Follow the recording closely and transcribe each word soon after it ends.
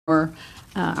for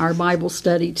our Bible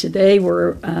study today.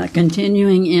 We're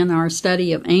continuing in our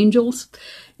study of angels,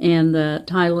 and the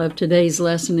title of today's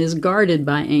lesson is Guarded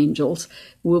by Angels.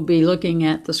 We'll be looking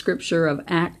at the scripture of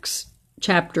Acts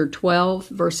chapter 12,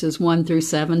 verses 1 through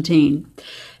 17.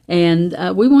 And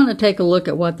we want to take a look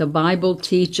at what the Bible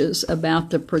teaches about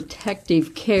the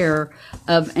protective care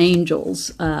of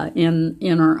angels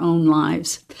in our own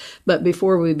lives. But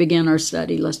before we begin our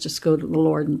study, let's just go to the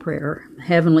Lord in prayer.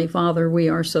 Heavenly Father, we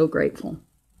are so grateful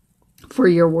for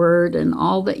your word and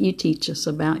all that you teach us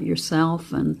about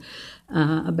yourself and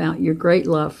about your great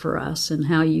love for us and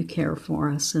how you care for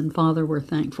us. And Father, we're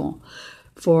thankful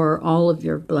for all of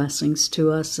your blessings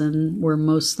to us, and we're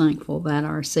most thankful that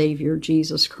our Savior,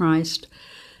 Jesus Christ,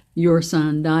 your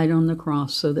Son, died on the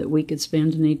cross so that we could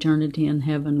spend an eternity in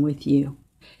heaven with you.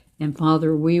 And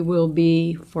Father, we will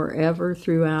be forever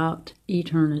throughout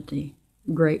eternity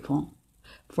grateful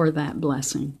for that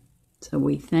blessing. So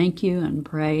we thank you and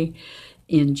pray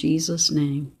in Jesus'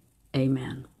 name.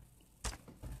 Amen.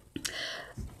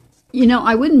 You know,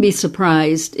 I wouldn't be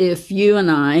surprised if you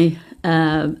and I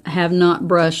have not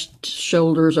brushed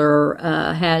shoulders or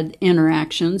had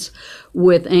interactions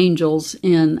with angels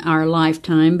in our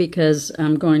lifetime, because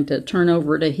I'm going to turn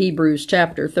over to Hebrews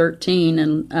chapter 13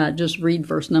 and just read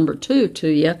verse number 2 to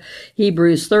you.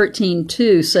 Hebrews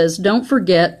 13:2 says, "Don't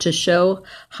forget to show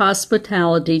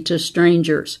hospitality to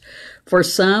strangers, for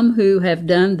some who have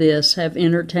done this have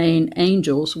entertained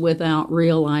angels without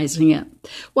realizing it."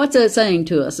 What's that saying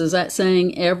to us? Is that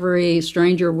saying every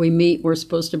stranger we meet, we're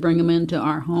supposed to bring them into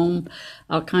our home?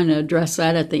 I'll kind of address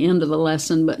that at the end of the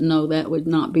lesson, but no, that would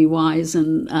not be wise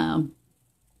and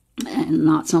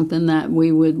not something that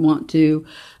we would want to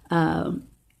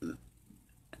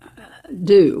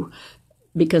do,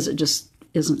 because it just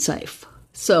isn't safe.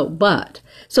 So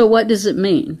what does it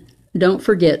mean? Don't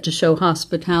forget to show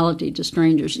hospitality to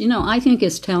strangers. You know, I think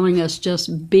it's telling us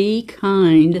just be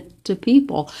kind to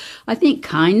people. I think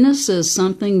kindness is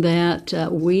something that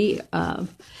we are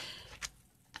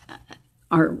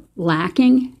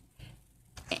lacking.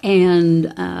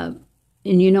 And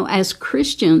you know, as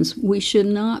Christians, we should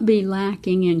not be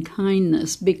lacking in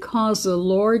kindness, because the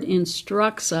Lord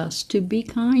instructs us to be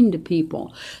kind to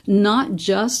people. Not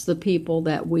just the people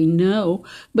that we know,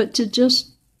 but to just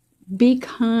be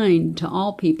kind to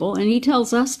all people. And he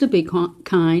tells us to be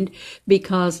kind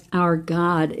because our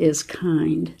God is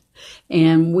kind.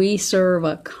 And we serve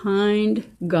a kind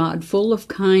God, full of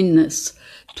kindness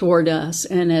toward us.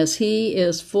 And as he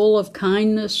is full of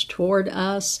kindness toward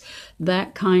us,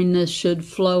 that kindness should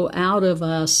flow out of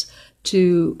us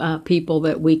to people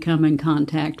that we come in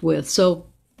contact with. So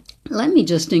let me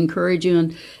just encourage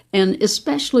you, and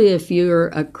especially if you're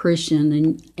a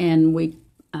Christian and we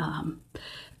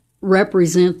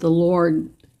represent the Lord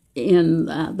in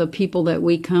the people that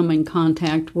we come in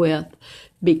contact with,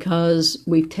 because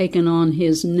we've taken on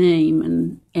his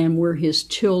name and we're his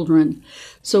children.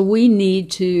 So we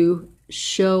need to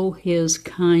show his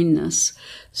kindness.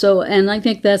 So, and I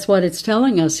think that's what it's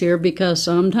telling us here, because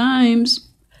sometimes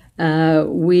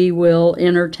we will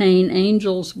entertain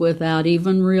angels without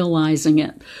even realizing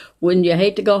it. Wouldn't you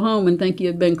hate to go home and think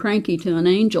you'd been cranky to an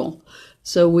angel?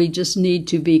 So we just need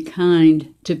to be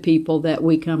kind to people that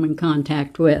we come in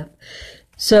contact with.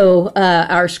 So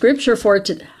our scripture for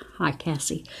today, hi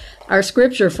Cassie. Our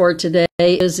scripture for today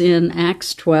is in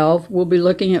Acts 12. We'll be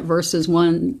looking at verses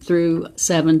 1 through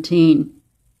 17.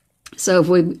 So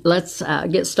let's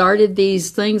get started. These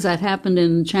things that happened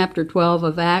in chapter 12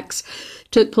 of Acts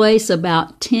took place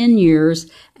about 10 years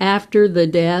after the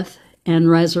death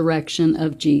and resurrection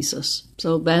of Jesus.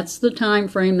 So that's the time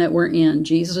frame that we're in.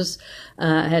 Jesus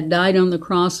had died on the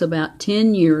cross about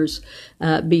 10 years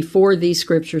before these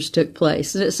scriptures took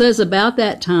place. And it says, about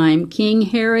that time, King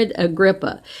Herod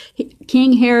Agrippa.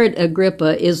 King Herod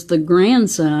Agrippa is the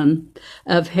grandson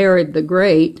of Herod the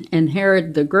Great, and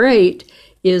Herod the Great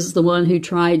is the one who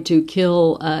tried to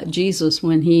kill Jesus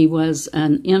when he was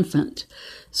an infant.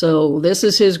 So this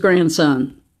is his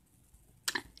grandson.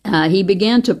 He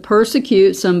began to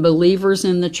persecute some believers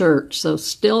in the church, so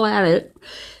still at it.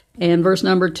 And verse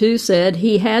number 2 said,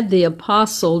 he had the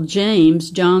apostle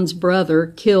James, John's brother,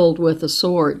 killed with a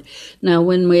sword. Now,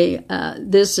 when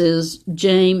this is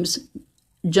James,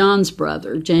 John's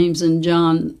brother, James and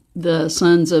John, the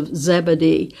sons of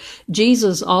Zebedee.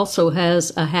 Jesus also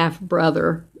has a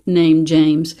half-brother named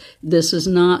James. This is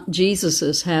not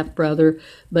Jesus's half-brother,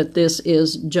 but this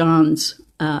is John's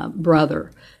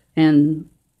brother. And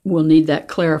we'll need that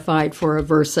clarified for a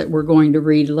verse that we're going to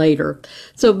read later.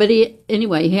 So, but he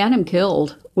had him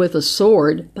killed with a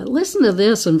sword. But listen to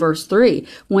this in verse 3.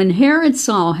 When Herod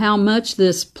saw how much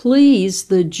this pleased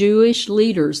the Jewish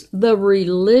leaders, the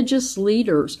religious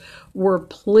leaders were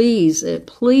pleased. It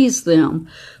pleased them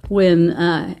when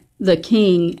the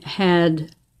king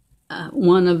had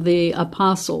one of the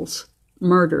apostles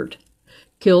murdered,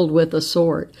 killed with a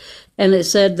sword. And it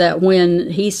said that when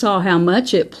he saw how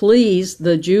much it pleased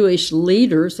the Jewish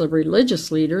leaders, the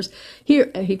religious leaders,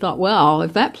 he thought, well,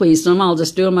 if that pleased him, I'll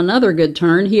just do him another good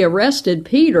turn. He arrested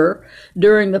Peter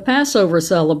during the Passover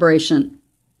celebration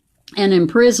and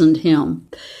imprisoned him.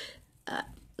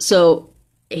 So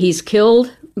he's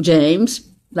killed James.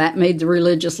 That made the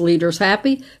religious leaders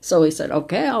happy. So he said,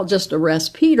 okay, I'll just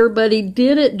arrest Peter. But he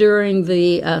did it during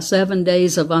the 7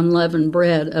 days of unleavened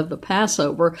bread of the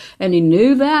Passover. And he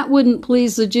knew that wouldn't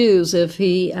please the Jews if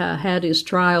he had his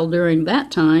trial during that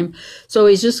time. So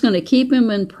he's just going to keep him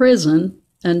in prison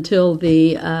until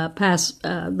the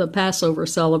Passover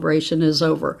celebration is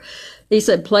over. He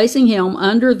said, placing him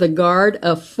under the guard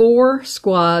of 4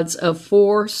 squads of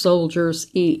 4 soldiers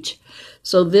each.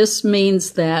 So this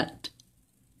means that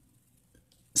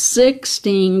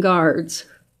 16 guards.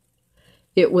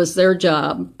 It was their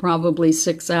job, probably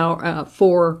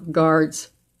 4 guards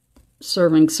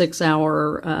serving 6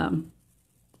 hour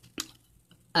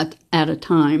at a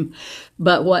time.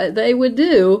 But what they would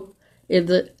do,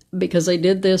 because they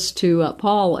did this to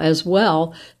Paul as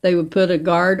well, they would put a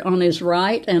guard on his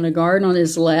right and a guard on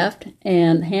his left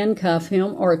and handcuff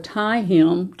him or tie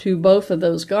him to both of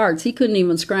those guards. He couldn't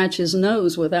even scratch his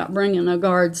nose without bringing a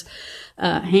guard's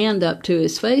hand up to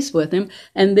his face with him.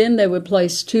 And then they would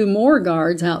place 2 more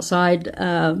guards outside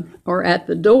or at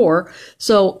the door.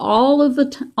 So all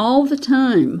the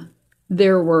time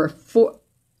there were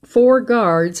 4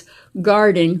 guards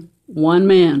guarding one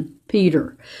man,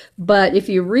 Peter. But if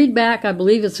you read back, I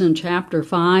believe it's in chapter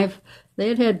 5,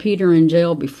 they had Peter in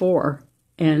jail before,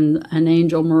 and an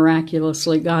angel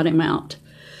miraculously got him out.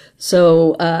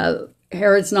 So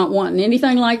Herod's not wanting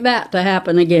anything like that to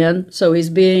happen again, so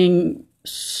he's being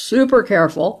super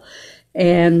careful.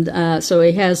 And so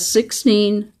he has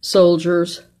 16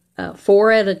 soldiers,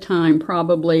 4 at a time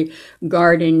probably,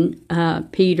 guarding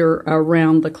Peter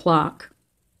around the clock.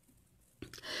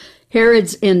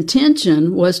 Herod's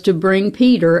intention was to bring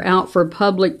Peter out for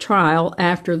public trial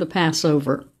after the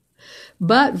Passover.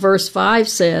 But verse 5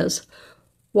 says,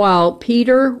 while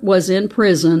Peter was in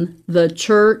prison, the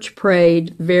church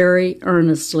prayed very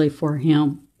earnestly for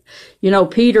him. You know,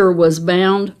 Peter was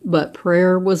bound, but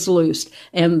prayer was loosed.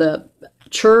 And the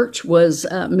church was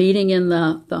meeting in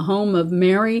the home of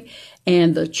Mary,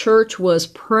 and the church was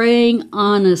praying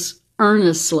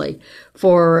earnestly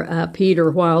for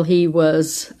Peter while he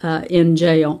was in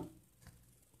jail.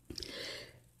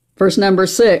 Verse number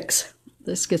 6.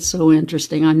 This gets so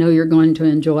interesting. I know you're going to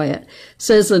enjoy it. It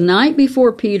says, the night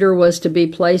before Peter was to be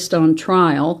placed on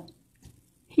trial,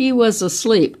 he was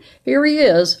asleep. Here he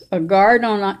is, a guard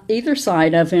on either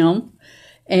side of him,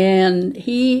 and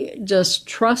he just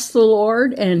trusts the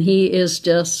Lord, and he is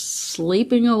just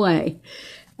sleeping away.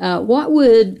 What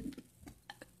would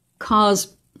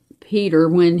cause Peter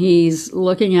when he's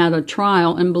looking at a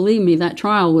trial, and believe me, that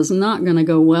trial was not going to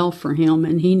go well for him,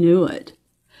 and he knew it.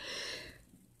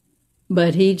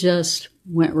 But he just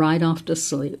went right off to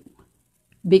sleep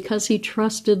because he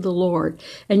trusted the Lord.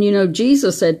 And you know,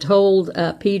 Jesus had told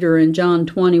Peter in John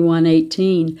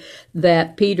 21:18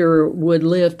 that Peter would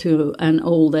live to an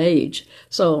old age.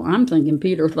 So I'm thinking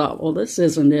Peter thought, well, this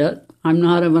isn't it. I'm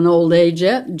not of an old age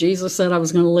yet. Jesus said I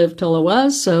was going to live till I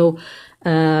was, so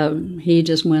he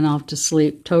just went off to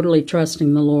sleep, totally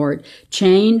trusting the Lord,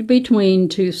 chained between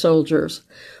 2 soldiers,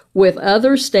 with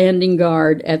others standing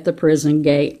guard at the prison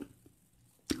gate.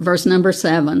 Verse number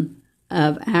 7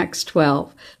 of Acts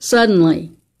 12.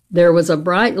 Suddenly there was a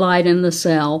bright light in the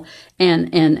cell,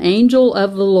 and an angel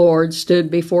of the Lord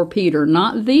stood before Peter.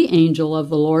 Not the angel of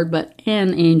the Lord, but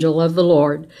an angel of the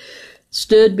Lord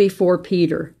stood before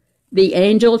Peter. The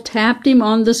angel tapped him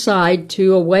on the side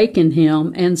to awaken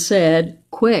him and said,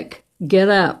 quick, get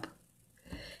up.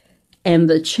 And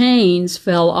the chains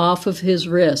fell off of his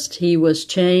wrist. He was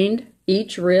chained,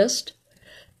 each wrist,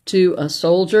 to a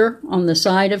soldier on the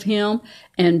side of him,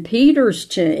 and Peter's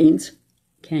chains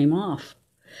came off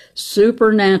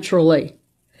supernaturally.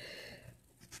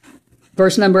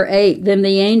 Verse number 8, then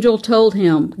the angel told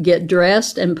him, get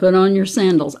dressed and put on your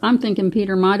sandals. I'm thinking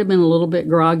Peter might have been a little bit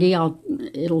groggy.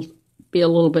 It'll be a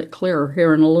little bit clearer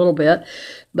here in a little bit,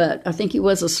 but I think he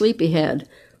was a sleepyhead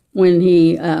when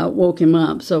he woke him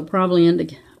up, so probably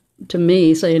to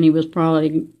me, saying he was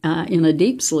probably in a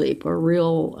deep sleep, a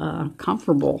real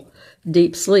comfortable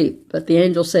deep sleep. But the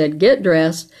angel said, "Get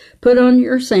dressed, put on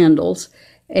your sandals."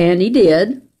 And he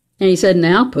did. And he said,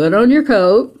 "Now put on your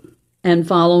coat and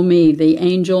follow me," the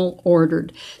angel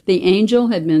ordered. The angel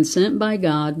had been sent by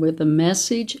God with a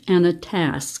message and a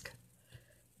task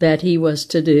that he was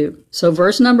to do. So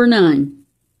verse number 9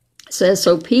 says,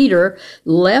 "So Peter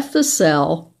left the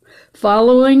cell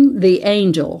following the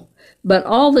angel, but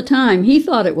all the time he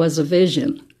thought it was a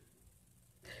vision.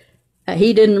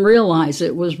 He didn't realize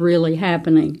it was really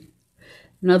happening.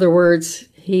 In other words,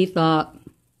 he thought,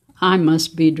 I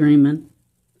must be dreaming."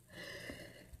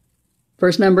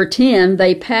 Verse number 10,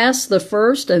 "They passed the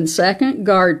first and second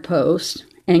guard post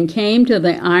and came to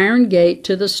the iron gate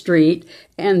to the street,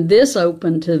 and this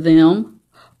opened to them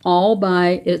all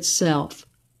by itself."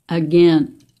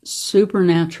 Again,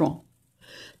 supernatural.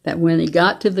 That when he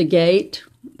got to the gate,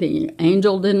 the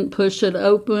angel didn't push it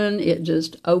open, it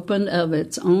just opened of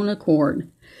its own accord.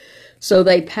 So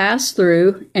they passed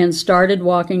through and started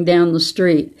walking down the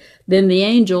street. Then the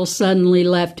angel suddenly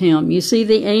left him. You see,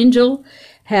 the angel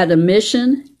had a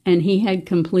mission, and he had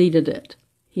completed it.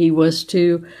 He was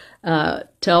to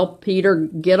tell Peter,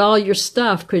 "Get all your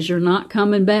stuff because you're not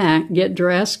coming back. Get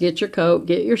dressed, get your coat,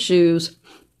 get your shoes.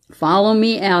 Follow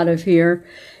me out of here."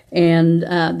 And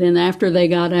then after they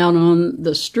got out on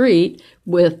the street,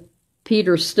 with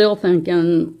Peter still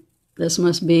thinking, this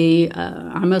must be,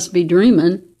 I must be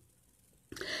dreaming.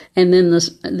 And then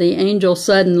the angel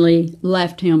suddenly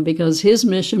left him because his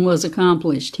mission was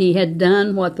accomplished. He had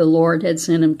done what the Lord had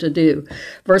sent him to do.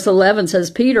 Verse 11 says,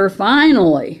 Peter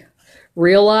finally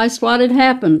realized what had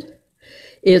happened.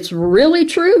 "It's really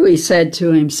true," he said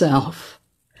to himself.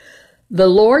 "The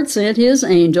Lord sent his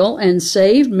angel and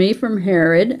saved me from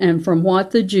Herod and from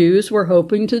what the Jews were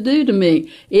hoping to do to me."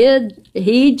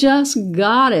 He just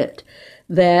got it,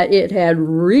 that it had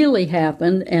really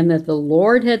happened and that the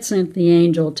Lord had sent the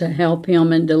angel to help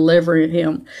him and deliver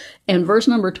him. And verse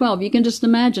number 12, you can just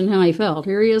imagine how he felt.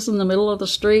 Here he is in the middle of the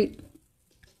street,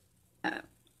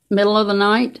 middle of the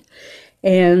night.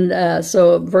 And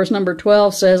so verse number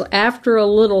 12 says, "After a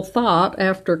little thought,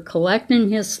 after collecting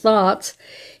his thoughts,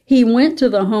 he went to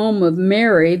the home of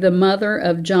Mary, the mother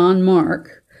of John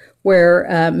Mark,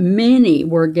 where many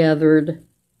were gathered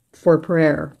for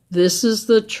prayer." This is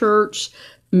the church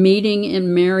meeting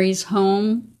in Mary's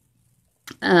home,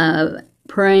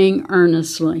 praying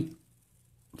earnestly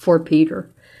for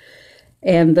Peter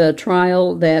and the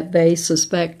trial that they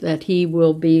suspect that he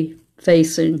will be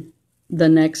facing the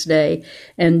next day.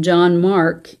 And John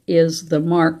Mark is the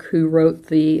Mark who wrote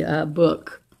the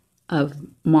book of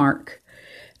Mark,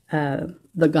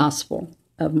 the Gospel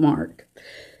of Mark.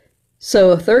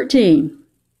 So 13,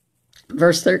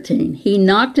 verse 13, "He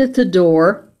knocked at the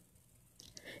door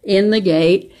in the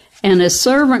gate, and a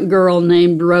servant girl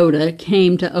named Rhoda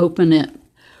came to open it.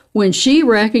 When she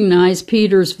recognized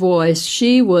Peter's voice,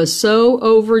 she was so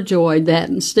overjoyed that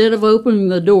instead of opening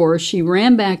the door, she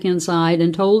ran back inside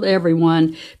and told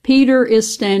everyone, 'Peter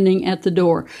is standing at the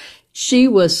door.'" She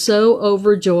was so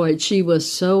overjoyed. She was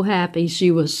so happy. She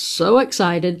was so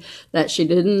excited that she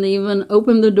didn't even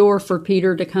open the door for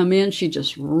Peter to come in. She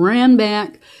just ran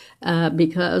back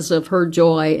because of her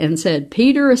joy and said,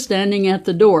 "Peter is standing at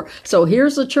the door." So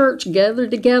here's the church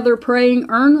gathered together praying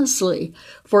earnestly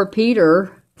for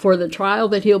Peter for the trial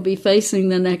that he'll be facing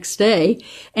the next day.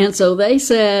 And so they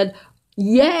said,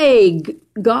 "Yay,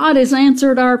 God has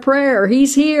answered our prayer.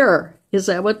 He's here." Is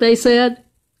that what they said?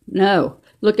 No.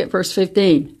 Look at verse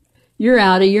 15. "You're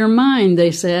out of your mind," they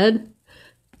said.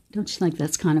 Don't you think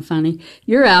that's kind of funny?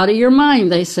 "You're out of your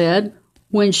mind," they said.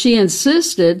 When she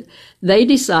insisted, they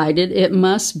decided it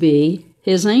must be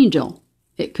his angel.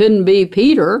 It couldn't be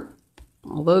Peter,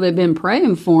 although they've been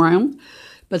praying for him.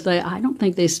 But I don't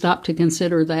think they stopped to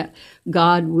consider that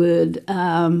God would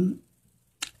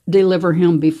deliver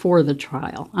him before the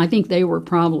trial. I think they were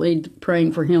probably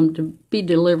praying for him to be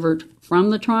delivered from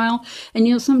the trial.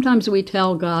 And sometimes we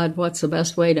tell God what's the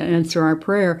best way to answer our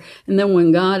prayer. And then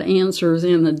when God answers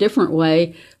in a different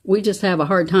way, we just have a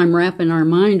hard time wrapping our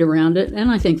mind around it. And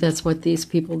I think that's what these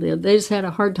people did. They just had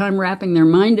a hard time wrapping their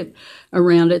mind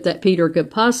around it, that Peter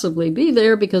could possibly be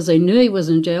there, because they knew he was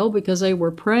in jail, because they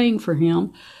were praying for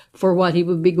him for what he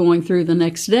would be going through the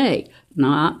next day,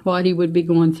 not what he would be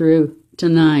going through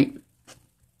tonight.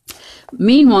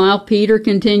 Meanwhile, Peter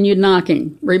continued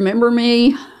knocking. "Remember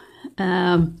me?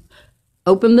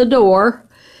 Open the door."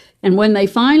 And when they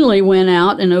finally went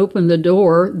out and opened the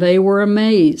door, they were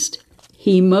amazed.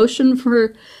 He motioned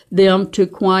for them to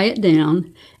quiet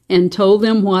down and told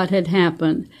them what had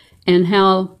happened and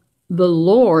how the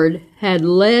Lord had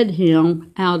led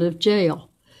him out of jail.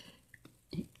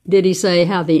 Did he say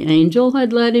how the angel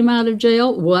had led him out of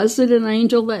jail? Was it an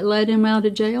angel that led him out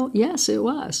of jail? Yes, it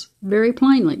was. Very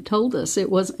plainly told us it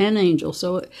was an angel.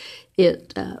 So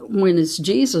when it's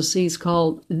Jesus, he's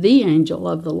called the angel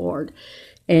of the Lord.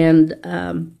 And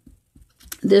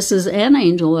this is an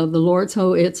angel of the Lord,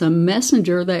 so it's a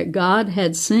messenger that God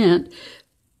had sent.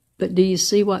 But do you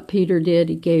see what Peter did?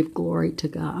 He gave glory to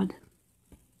God.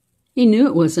 He knew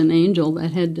it was an angel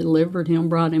that had delivered him,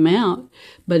 brought him out,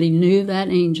 but he knew that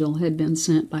angel had been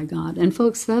sent by God. And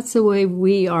folks, that's the way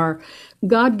we are.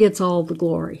 God gets all the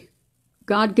glory.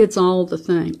 God gets all the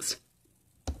thanks.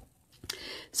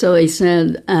 So he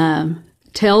said,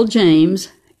 tell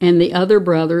James and the other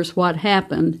brothers what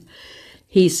happened,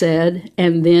 he said,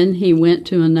 and then he went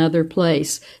to another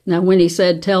place. Now, when he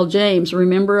said, tell James,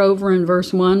 remember over in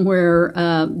verse 1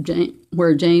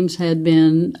 where James had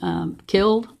been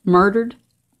killed, murdered?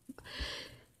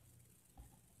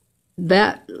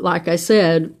 That, like I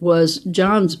said, was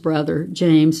John's brother,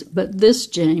 James, but this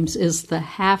James is the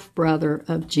half-brother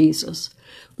of Jesus.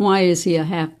 Why is he a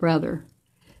half-brother?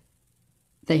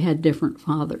 They had different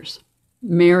fathers.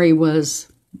 Mary was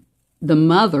the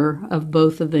mother of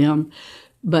both of them,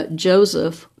 but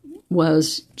Joseph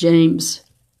was James'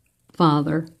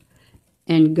 father,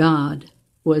 and God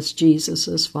was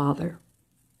Jesus' father.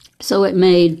 So it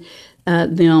made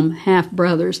them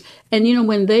half-brothers. And, you know,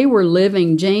 when they were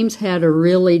living, James had a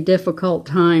really difficult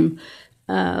time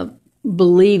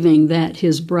believing that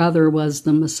his brother was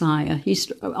the Messiah.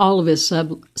 All of his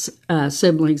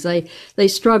siblings, they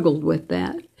struggled with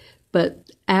that. But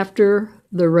after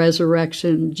the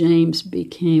resurrection, James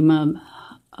became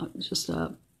just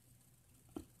a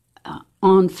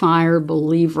on-fire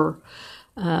believer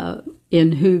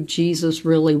in who Jesus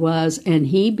really was, and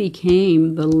he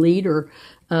became the leader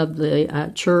of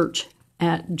the church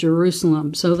at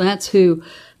Jerusalem. So that's who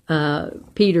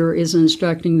Peter is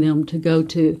instructing them to go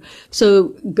to.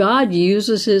 So God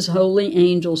uses his holy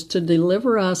angels to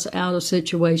deliver us out of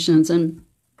situations, and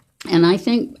I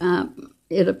think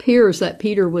it appears that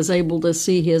Peter was able to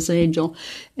see his angel.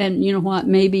 And you know what?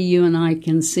 Maybe you and I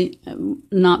can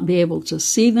not be able to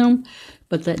see them,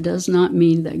 but that does not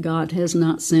mean that God has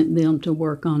not sent them to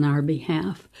work on our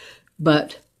behalf.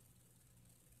 But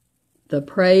the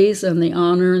praise and the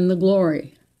honor and the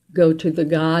glory go to the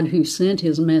God who sent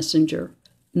his messenger,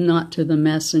 not to the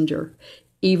messenger.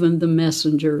 Even the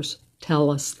messengers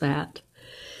tell us that.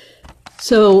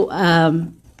 So,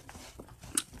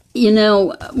 you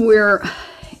know, we're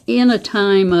in a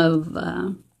time of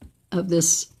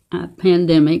this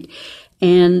pandemic,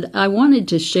 and I wanted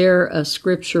to share a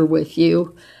scripture with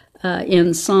you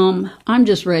in Psalm. I'm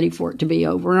just ready for it to be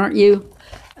over, aren't you?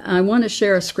 I want to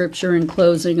share a scripture in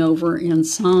closing over in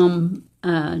Psalm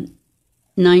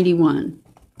 91.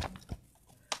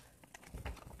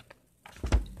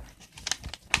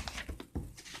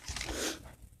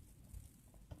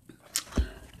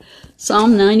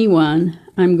 Psalm 91,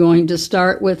 I'm going to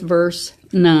start with verse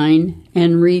 9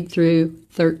 and read through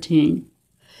 13.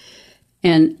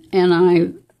 And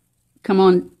I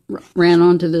ran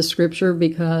onto this scripture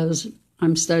because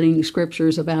I'm studying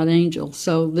scriptures about angels.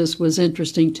 So this was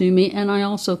interesting to me, and I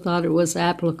also thought it was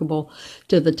applicable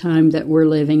to the time that we're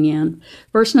living in.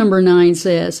 Verse number 9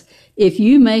 says, "If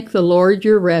you make the Lord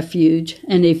your refuge,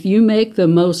 and if you make the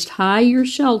Most High your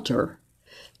shelter,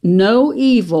 no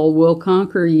evil will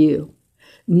conquer you,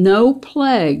 no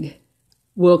plague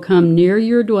will come near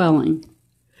your dwelling.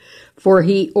 For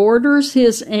he orders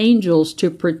his angels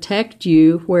to protect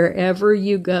you wherever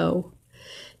you go.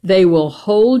 They will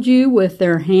hold you with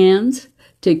their hands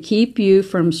to keep you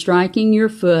from striking your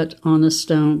foot on a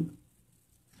stone.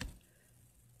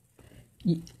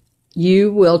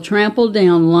 You will trample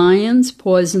down lions,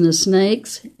 poisonous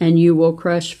snakes, and you will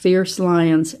crush fierce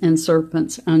lions and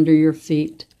serpents under your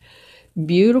feet."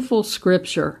 Beautiful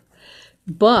scripture.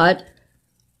 But,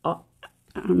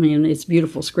 it's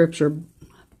beautiful scripture.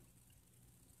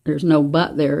 There's no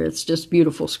but there. It's just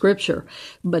beautiful scripture.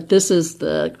 But this is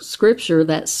the scripture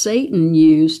that Satan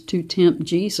used to tempt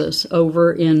Jesus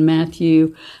over in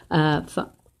Matthew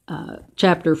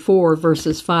chapter 4,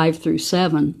 verses 5 through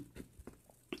 7.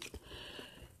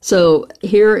 So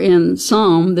here in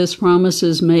Psalm, this promise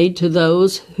is made to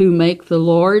those who make the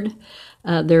Lord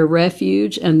their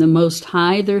refuge and the Most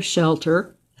High their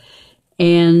shelter.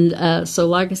 And so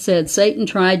like I said, Satan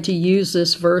tried to use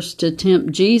this verse to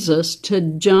tempt Jesus to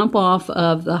jump off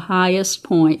of the highest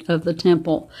point of the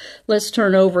temple. Let's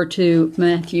turn over to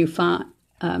Matthew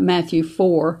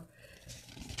 4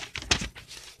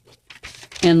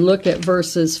 and look at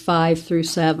verses 5 through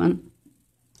 7.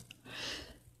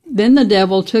 Then the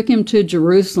devil took him to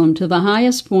Jerusalem, to the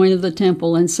highest point of the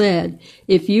temple, and said,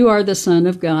 "If you are the Son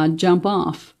of God, jump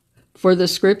off. For the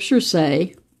scriptures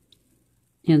say,"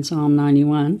 in Psalm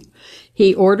 91,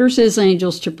 "He orders his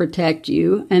angels to protect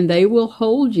you, and they will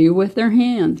hold you with their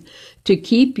hand, to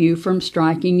keep you from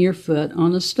striking your foot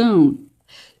on a stone."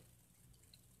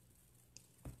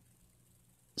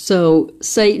 So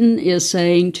Satan is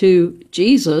saying to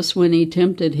Jesus when he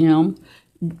tempted him,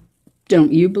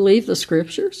 "Don't you believe the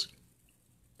scriptures?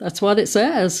 That's what it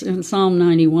says in Psalm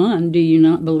 91. Do you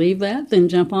not believe that? Then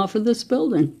jump off of this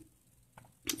building."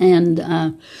 And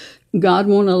God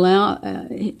won't allow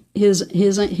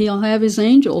he'll have his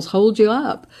angels hold you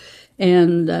up,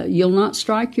 and you'll not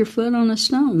strike your foot on a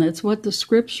stone. That's what the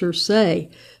scriptures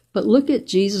say. But look at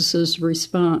Jesus'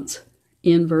 response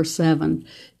in verse 7.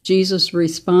 Jesus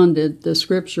responded, the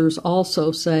scriptures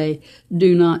also say,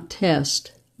 "Do not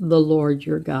test the Lord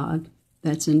your God."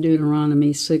 That's in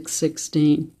Deuteronomy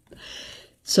 6:16.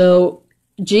 So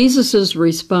Jesus'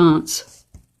 response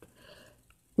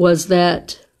was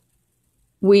that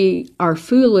we are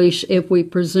foolish if we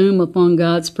presume upon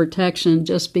God's protection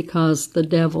just because the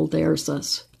devil dares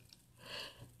us.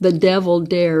 The devil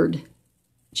dared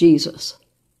Jesus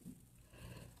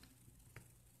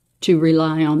to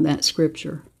rely on that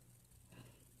scripture.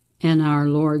 And our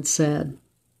Lord said,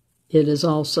 "It is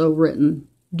also written,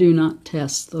 do not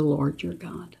test the Lord your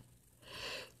God."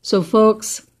 So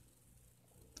folks,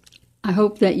 I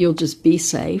hope that you'll just be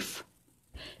safe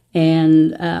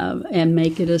and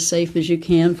make it as safe as you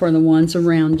can for the ones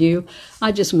around you.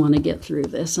 I just want to get through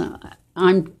this.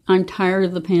 I'm tired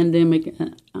of the pandemic.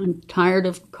 I'm tired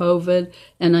of COVID,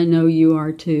 and I know you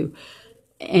are too.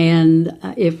 And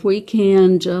if we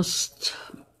can just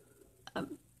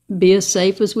be as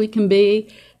safe as we can be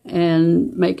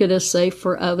and make it as safe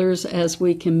for others as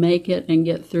we can make it and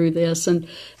get through this. And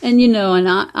you know, and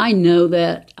I know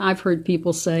that I've heard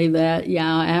people say that,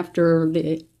 yeah, after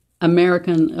the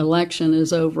American election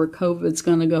is over, COVID's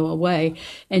going to go away.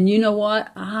 And you know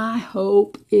what? I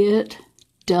hope it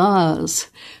does,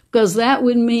 because that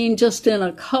would mean just in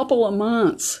a couple of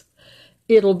months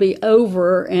it'll be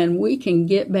over and we can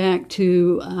get back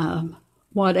to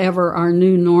whatever our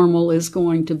new normal is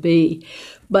going to be.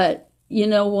 But you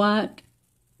know what?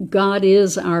 God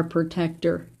is our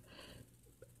protector.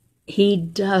 He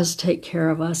does take care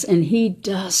of us, and he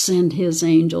does send his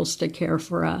angels to care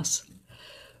for us.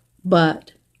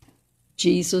 But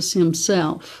Jesus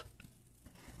himself,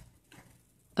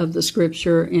 of the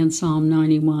scripture in Psalm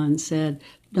 91, said,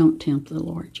 "Don't tempt the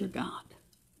Lord your God."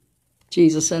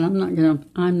 Jesus said,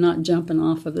 I'm not jumping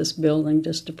off of this building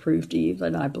just to prove to you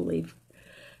that I believe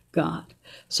God.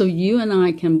 So you and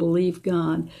I can believe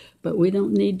God, but we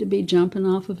don't need to be jumping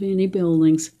off of any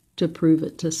buildings to prove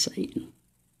it to Satan.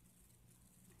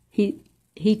 He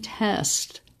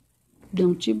tests.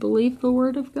 Don't you believe the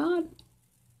word of God?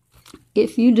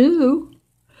 If you do,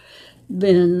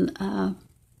 then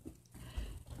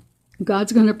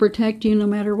God's going to protect you no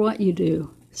matter what you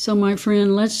do. So my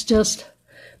friend, let's just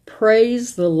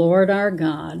praise the Lord our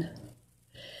God,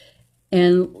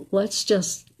 and let's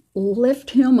just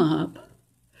lift him up.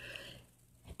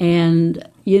 And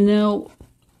you know,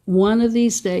 one of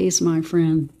these days, my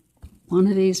friend, one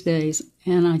of these days,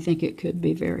 and I think it could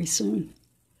be very soon,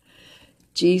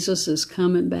 Jesus is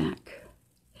coming back.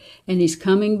 And he's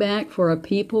coming back for a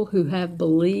people who have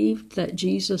believed that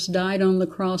Jesus died on the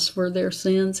cross for their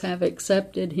sins, have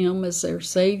accepted him as their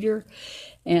Savior,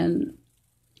 and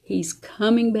he's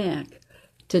coming back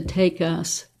to take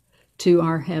us to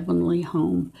our heavenly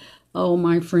home. Oh,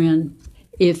 my friend,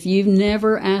 if you've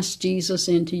never asked Jesus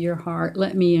into your heart,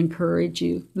 let me encourage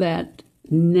you that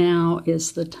now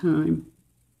is the time.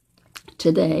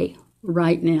 Today,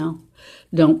 right now.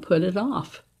 Don't put it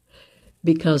off,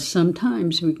 because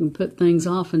sometimes we can put things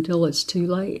off until it's too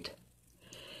late.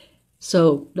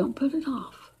 So don't put it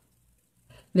off.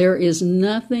 There is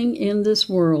nothing in this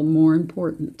world more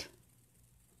important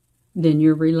than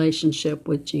your relationship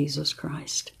with Jesus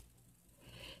Christ.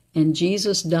 And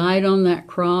Jesus died on that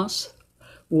cross,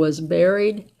 was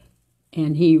buried,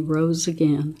 and he rose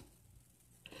again,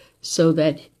 so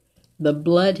that the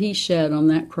blood he shed on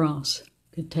that cross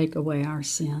could take away our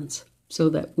sins, so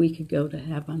that we could go to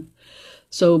heaven.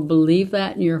 So believe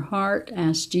that in your heart.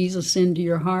 Ask Jesus into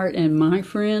your heart. And my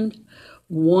friend,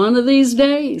 one of these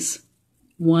days,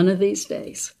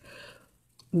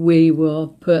 we will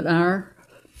put our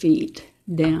feet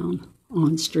down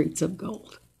on streets of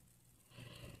gold.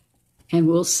 And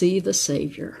we'll see the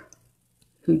Savior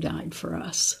who died for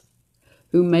us,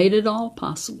 who made it all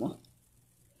possible.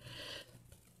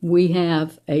 We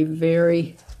have a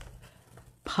very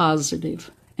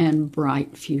positive and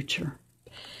bright future.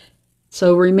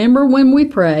 So remember when we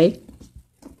pray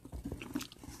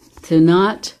to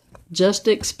not just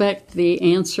expect the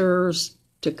answers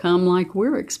to come like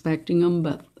we're expecting them,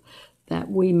 but that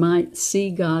we might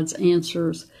see God's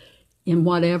answers in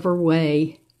whatever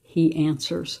way He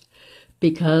answers.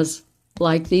 Because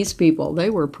like these people, they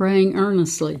were praying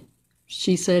earnestly.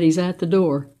 She said, He's at the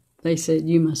door. They said,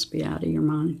 you must be out of your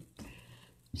mind.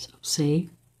 So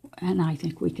see, and I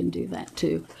think we can do that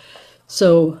too.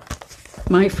 So,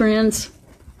 my friends,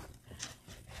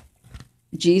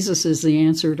 Jesus is the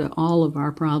answer to all of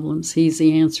our problems. He's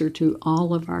the answer to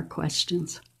all of our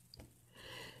questions.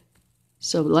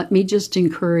 So let me just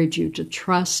encourage you to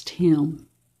trust Him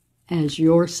as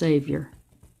your Savior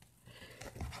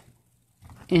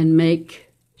and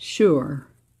make sure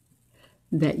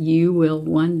that you will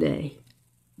one day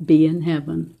be in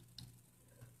heaven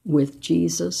with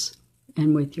Jesus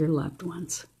and with your loved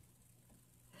ones.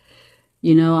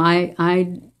 You know, I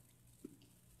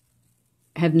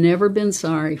have never been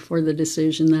sorry for the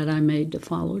decision that I made to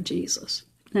follow Jesus.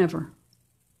 Never.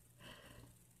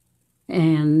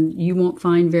 And you won't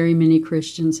find very many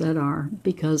Christians that are,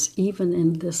 because even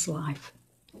in this life,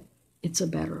 it's a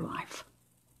better life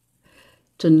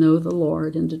to know the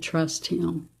Lord and to trust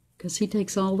Him, because He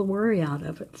takes all the worry out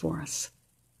of it for us.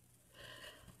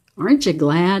 Aren't you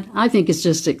glad? I think it's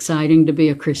just exciting to be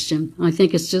a Christian. I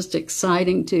think it's just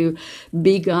exciting to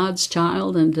be God's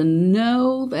child and to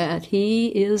know that He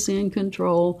is in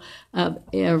control of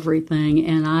everything,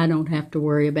 and I don't have to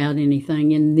worry about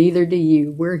anything, and neither do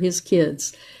you. We're His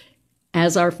kids.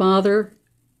 As our Father,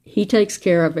 He takes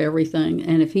care of everything,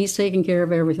 and if He's taking care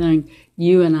of everything,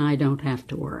 you and I don't have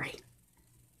to worry.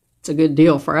 It's a good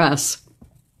deal for us.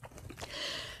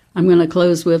 I'm going to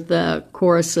close with the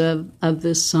chorus of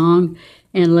this song,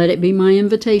 and let it be my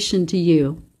invitation to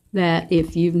you that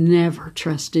if you've never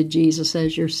trusted Jesus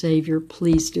as your Savior,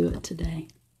 please do it today.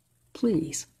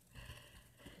 Please.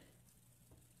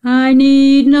 I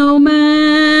need no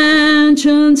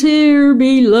mansions here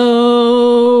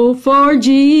below, for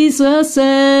Jesus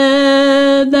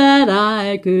said that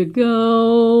I could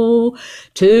go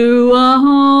to a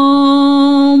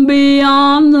home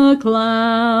beyond the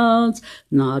clouds,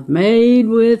 not made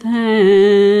with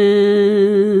hands.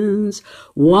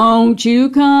 Won't you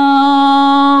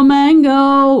come and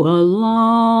go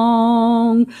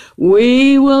along?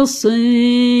 We will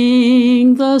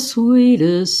sing the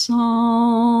sweetest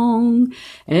song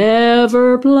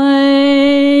ever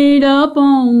played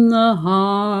upon the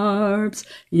harps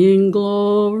in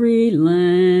glory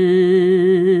land.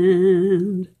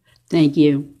 Thank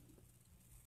you.